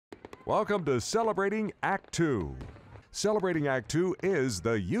Welcome to Celebrating Act Two. Celebrating Act Two is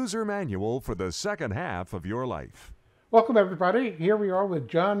the user manual for the second half of your life. Welcome, everybody. Here we are with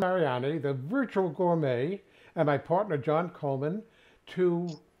John Mariani, the Virtual Gourmet, and my partner, John Coleman,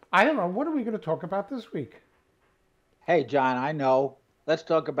 I don't know, what are we going to talk about this week? Hey, John, I know. Let's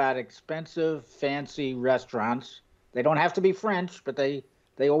talk about expensive, fancy restaurants. They don't have to be French, but they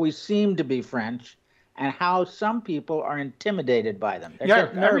always seem to be French, and how some people are intimidated by them. They're Yeah,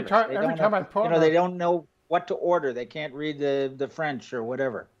 just nervous. every time my partner... they don't know what to order. They can't read the French or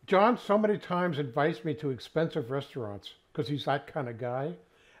whatever. John so many times invites me to expensive restaurants because he's that kind of guy,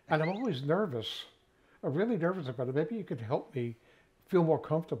 and I'm always nervous. I'm really nervous about it. Maybe you could help me feel more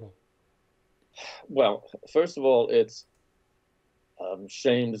comfortable. Well, first of all, I'm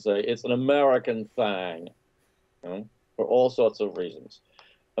ashamed to say, it's an American thing, you know, for all sorts of reasons.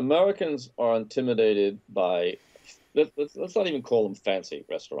 Americans are intimidated by, let's not even call them fancy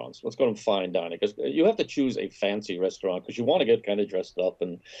restaurants. Let's call them fine dining, because you have to choose a fancy restaurant because you want to get kind of dressed up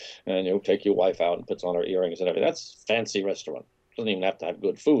and take your wife out and puts on her earrings and everything. That's fancy restaurant. Doesn't even have to have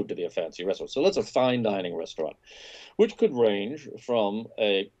good food to be a fancy restaurant. So that's a fine dining restaurant, which could range from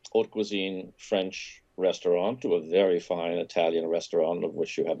a haute cuisine French restaurant to a very fine Italian restaurant, of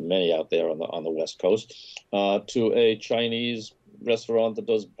which you have many out there on the West Coast, to a Chinese restaurant that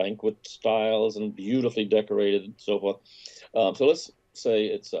does banquet styles and beautifully decorated and so forth. So let's say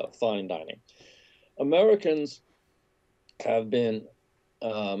it's fine dining. Americans have been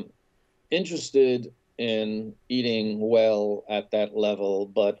interested in eating well at that level,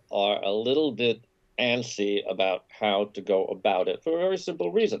 but are a little bit antsy about how to go about it for a very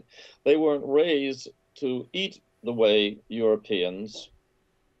simple reason. They weren't raised to eat the way Europeans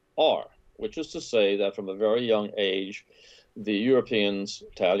are, which is to say that from a very young age, the Europeans,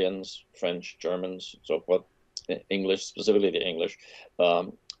 Italians, French, Germans, so forth, English, specifically the English,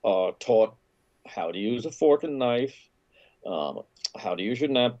 are taught how to use a fork and knife, how to use your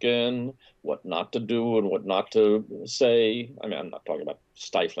napkin, what not to do and what not to say. I mean, I'm not talking about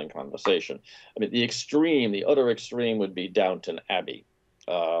stifling conversation. I mean, the utter extreme would be Downton Abbey,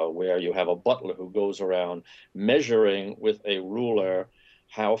 where you have a butler who goes around measuring with a ruler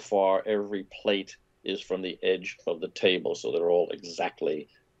how far every plate is from the edge of the table, so they're all exactly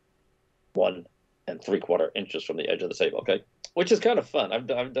 1 3/4 inches from the edge of the table, okay? Which is kind of fun. I've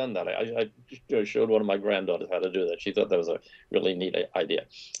done that. I showed one of my granddaughters how to do that. She thought that was a really neat idea.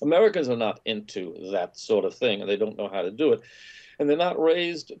 Americans are not into that sort of thing, and they don't know how to do it. And they're not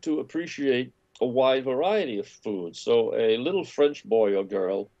raised to appreciate a wide variety of foods. So a little French boy or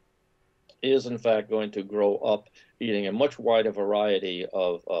girl is, in fact, going to grow up eating a much wider variety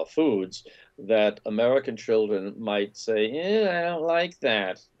of foods that American children might say, I don't like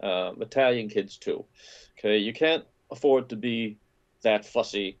that. Italian kids, too. Okay, you can't afford to be that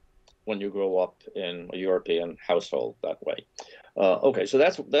fussy when you grow up in a European household that way. Okay, so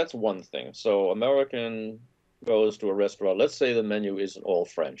that's one thing. So American goes to a restaurant. Let's say the menu isn't all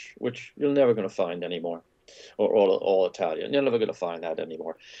French, which you're never going to find anymore, or all Italian. You're never going to find that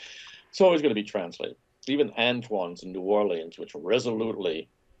anymore. It's always going to be translated. Even Antoine's in New Orleans, which resolutely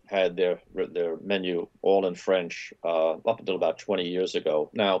had their menu all in French up until about 20 years ago.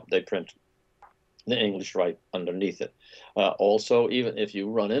 Now they print the English right underneath it. Also, even if you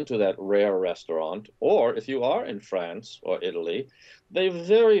run into that rare restaurant, or if you are in France or Italy, they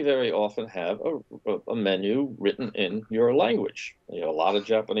very, very often have a menu written in your language. You know, a lot of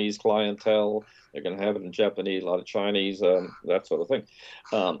Japanese clientele, they're going to have it in Japanese, a lot of Chinese, that sort of thing.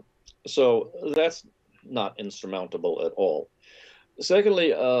 So that's not insurmountable at all.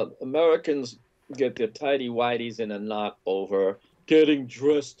 Secondly, Americans get their tighty-whities in a knot over getting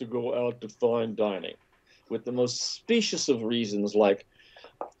dressed to go out to fine dining, with the most specious of reasons, like,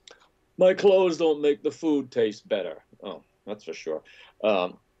 my clothes don't make the food taste better. Oh, that's for sure.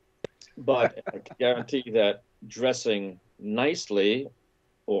 But I can guarantee that dressing nicely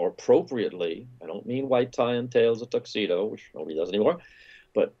or appropriately, I don't mean white tie and tails, a tuxedo, which nobody does anymore,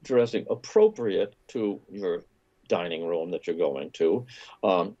 but dressing appropriate to your dining room that you're going to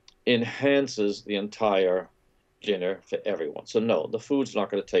enhances the entire dinner for everyone. So no, the food's not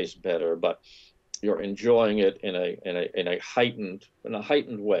going to taste better, but you're enjoying it in a heightened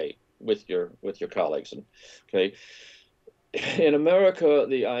way with your colleagues. And okay, in America,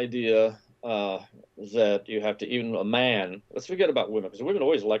 the idea that you have to, even a man, let's forget about women, because women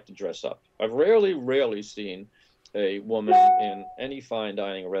always like to dress up. I've rarely seen a woman in any fine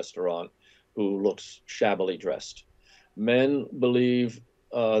dining restaurant who looks shabbily dressed. Men believe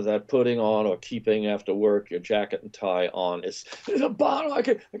that putting on or keeping after work your jacket and tie on is a bottom. I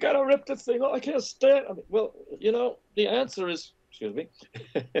gotta rip this thing off. I can't stand. I mean, well, the answer is excuse me,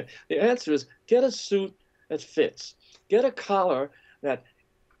 the answer is get a suit that fits. Get a collar that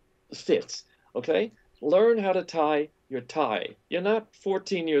fits, okay? Learn how to tie your tie. You're not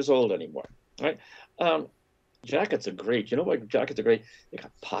 14 years old anymore, right? Jackets are great. You know why jackets are great? You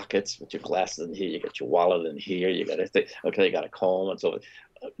got pockets with your glasses in here. You got your wallet in here. You got a thing. Okay, you got a comb and so.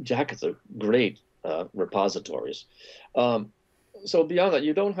 Jackets are great repositories. So beyond that,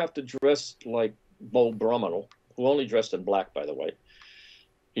 you don't have to dress like Beau Brummel, who only dressed in black, by the way.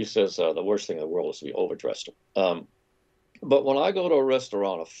 He says the worst thing in the world is to be overdressed. But when I go to a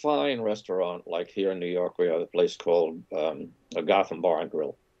restaurant, a fine restaurant like here in New York, we have a place called a Gotham Bar and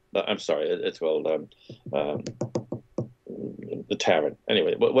Grill. I'm sorry, it's called the Tavern.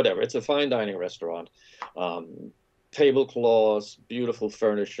 Anyway, whatever. It's a fine dining restaurant. Tablecloths, beautiful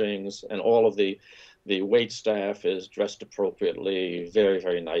furnishings, and all of the wait staff is dressed appropriately, very,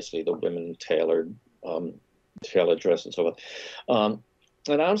 very nicely. The women tailored dress and so on.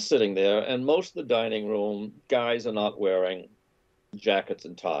 And I'm sitting there, and most of the dining room guys are not wearing jackets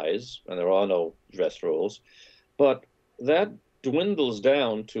and ties, and there are no dress rules. But that dwindles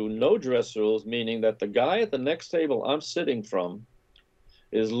down to no dress rules, meaning that the guy at the next table I'm sitting from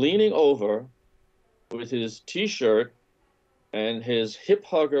is leaning over with his T-shirt and his hip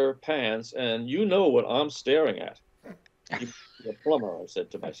hugger pants, and you know what I'm staring at. You're a plumber, I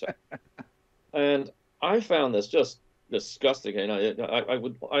said to myself. And I found this just disgusting. And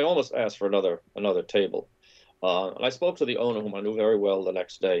I almost asked for another table. And I spoke to the owner, whom I knew very well, the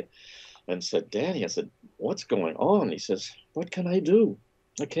next day, and said, Danny, I said, what's going on? He says, what can I do?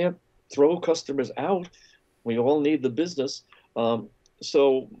 I can't throw customers out. We all need the business.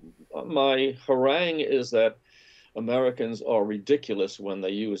 So my harangue is that Americans are ridiculous when they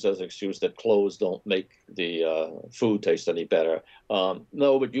use as an excuse that clothes don't make the food taste any better.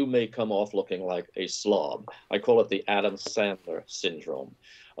 No, but you may come off looking like a slob. I call it the Adam Sandler syndrome,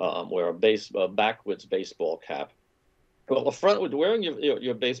 where a backwards baseball cap. Well, the front with wearing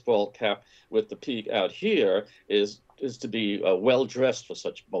your baseball cap with the peak out here is to be well dressed for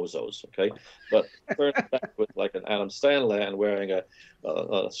such bozos, okay? But turn back with like an Adam Sandler and wearing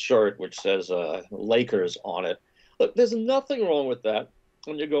a shirt which says Lakers on it. Look, there's nothing wrong with that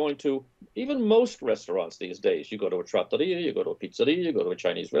when you're going to even most restaurants these days. You go to a trattoria, you go to a pizzeria, you go to a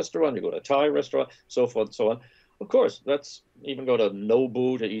Chinese restaurant, you go to a Thai restaurant, so forth and so on. Of course, that's even go to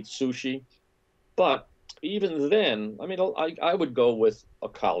Nobu to eat sushi. But even then, I mean, I would go with a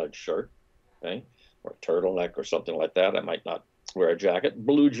collared shirt, okay, or a turtleneck or something like that. I might not wear a jacket.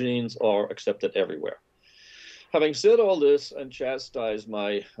 Blue jeans are accepted everywhere. Having said all this and chastised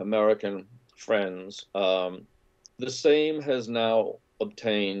my American friends, the same has now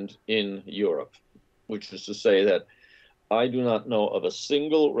obtained in Europe, which is to say that I do not know of a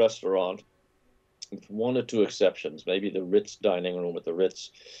single restaurant, with one or two exceptions, maybe the Ritz dining room at the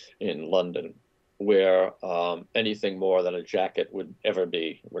Ritz in London, where anything more than a jacket would ever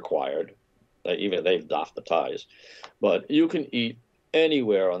be required. Even they've doffed the ties. But you can eat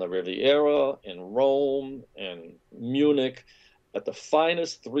anywhere on the Riviera, in Rome, in Munich, at the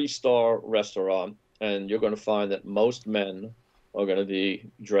finest three-star restaurant, and you're going to find that most men are going to be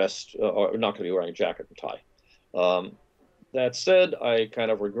dressed, or not going to be wearing a jacket and tie. That said, I kind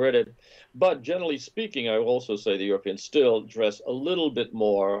of regret it. But generally speaking, I will also say the Europeans still dress a little bit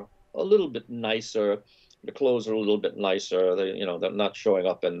more, a little bit nicer. The clothes are a little bit nicer. They're not showing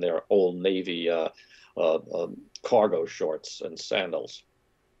up in their Old Navy cargo shorts and sandals.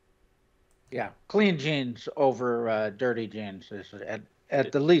 Yeah, clean jeans over dirty jeans is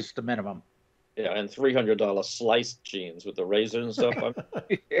at the least the minimum. Yeah, and $300 sliced jeans with the razors and stuff.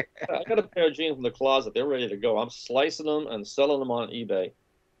 Yeah. I got a pair of jeans from the closet. They're ready to go. I'm slicing them and selling them on eBay.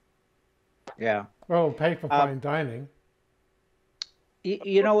 Yeah. Well, pay for fine dining.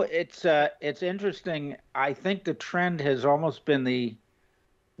 You know, it's interesting. I think the trend has almost been the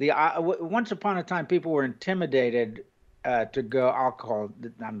once upon a time people were intimidated to go. I'll call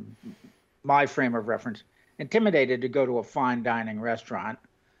my frame of reference, intimidated to go to a fine dining restaurant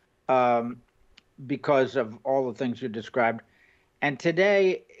because of all the things you described. And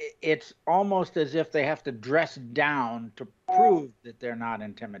today, it's almost as if they have to dress down to prove that they're not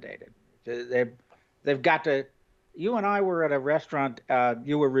intimidated. They've got to. You and I were at a restaurant.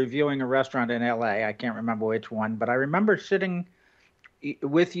 You were reviewing a restaurant in L.A. I can't remember which one, but I remember sitting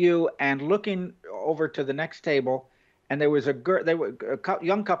with you and looking over to the next table, and there was a girl. They were a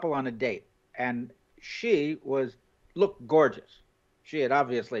young couple on a date, and she looked gorgeous. She had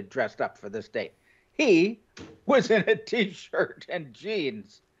obviously dressed up for this date. He was in a T-shirt and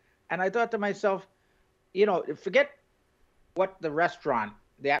jeans, and I thought to myself, forget what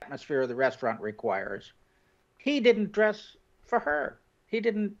the atmosphere of the restaurant requires. He didn't dress for her. He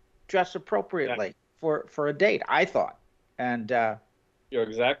didn't dress appropriately for a date, I thought. And you're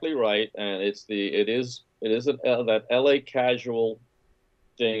exactly right, and it is that LA casual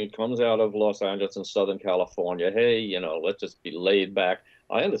thing. It comes out of Los Angeles and Southern California. Hey, let's just be laid back.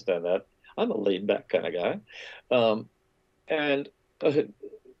 I understand that. I'm a laid back kind of guy, and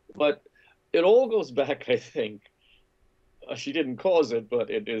but it all goes back, I think. She didn't cause it, but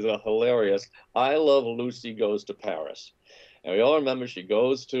it is a hilarious. I Love Lucy Goes to Paris. And we all remember she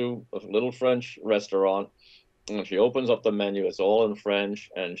goes to a little French restaurant and she opens up the menu. It's all in French.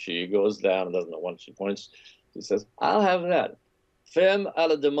 And she goes down and doesn't know what she points. She says, I'll have that. Ferme à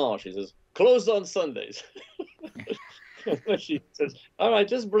la dimanche. She says, closed on Sundays. She says, all right,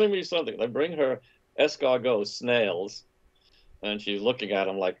 just bring me something. They bring her escargot, snails. And she's looking at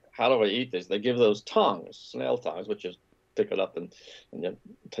them like, how do I eat this? They give those tongues, snail tongues, which is pick it up and you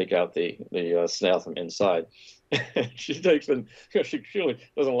take out the snail from inside. She takes it, she really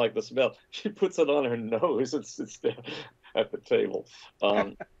doesn't like the smell. She puts it on her nose and sits there at the table.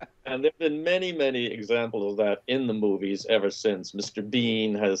 And there have been many, many examples of that in the movies ever since. Mr.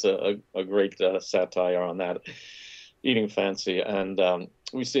 Bean has a great satire on that, eating fancy. And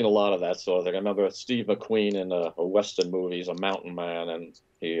we've seen a lot of that sort of thing. I remember Steve McQueen in a Western movie. He's a mountain man, and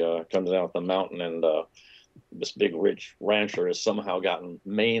he comes down the mountain, and this big rich rancher has somehow gotten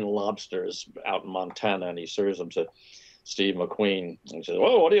Maine lobsters out in Montana, and he serves them to Steve McQueen. And he says,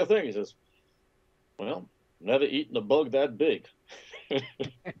 "Well, what do you think?" He says, "Well, never eaten a bug that big."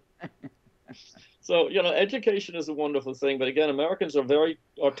 So, education is a wonderful thing, but again, Americans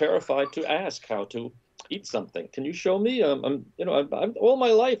are terrified to ask how to eat something. Can you show me? I'm all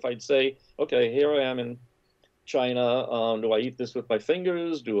my life I'd say, okay, here I am in China. Do I eat this with my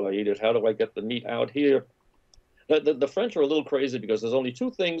fingers? Do I eat it? How do I get the meat out here? The French are a little crazy because there's only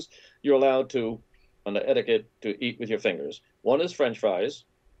two things you're allowed to, under etiquette, to eat with your fingers. One is French fries,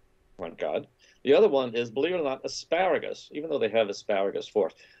 thank God. The other one is, believe it or not, asparagus. Even though they have asparagus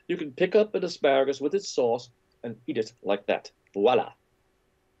forks, you can pick up an asparagus with its sauce and eat it like that. Voila.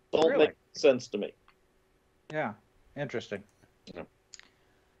 Don't make sense to me. Yeah, interesting. Yeah.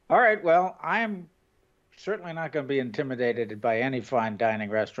 All right, well, I'm certainly not going to be intimidated by any fine dining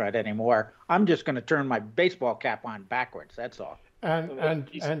restaurant anymore. I'm just going to turn my baseball cap on backwards. That's all. And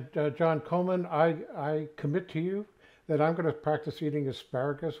John Coleman, I commit to you that I'm going to practice eating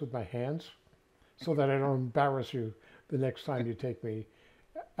asparagus with my hands, so that I don't embarrass you the next time you take me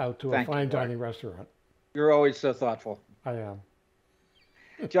out to a fine dining restaurant. You're always so thoughtful. I am.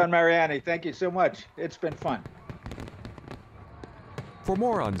 John Mariani, thank you so much. It's been fun. For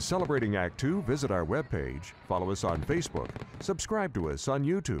more on Celebrating Act Two, visit our webpage, follow us on Facebook, subscribe to us on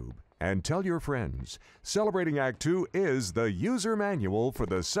YouTube, and tell your friends. Celebrating Act Two is the user manual for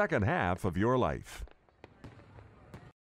the second half of your life.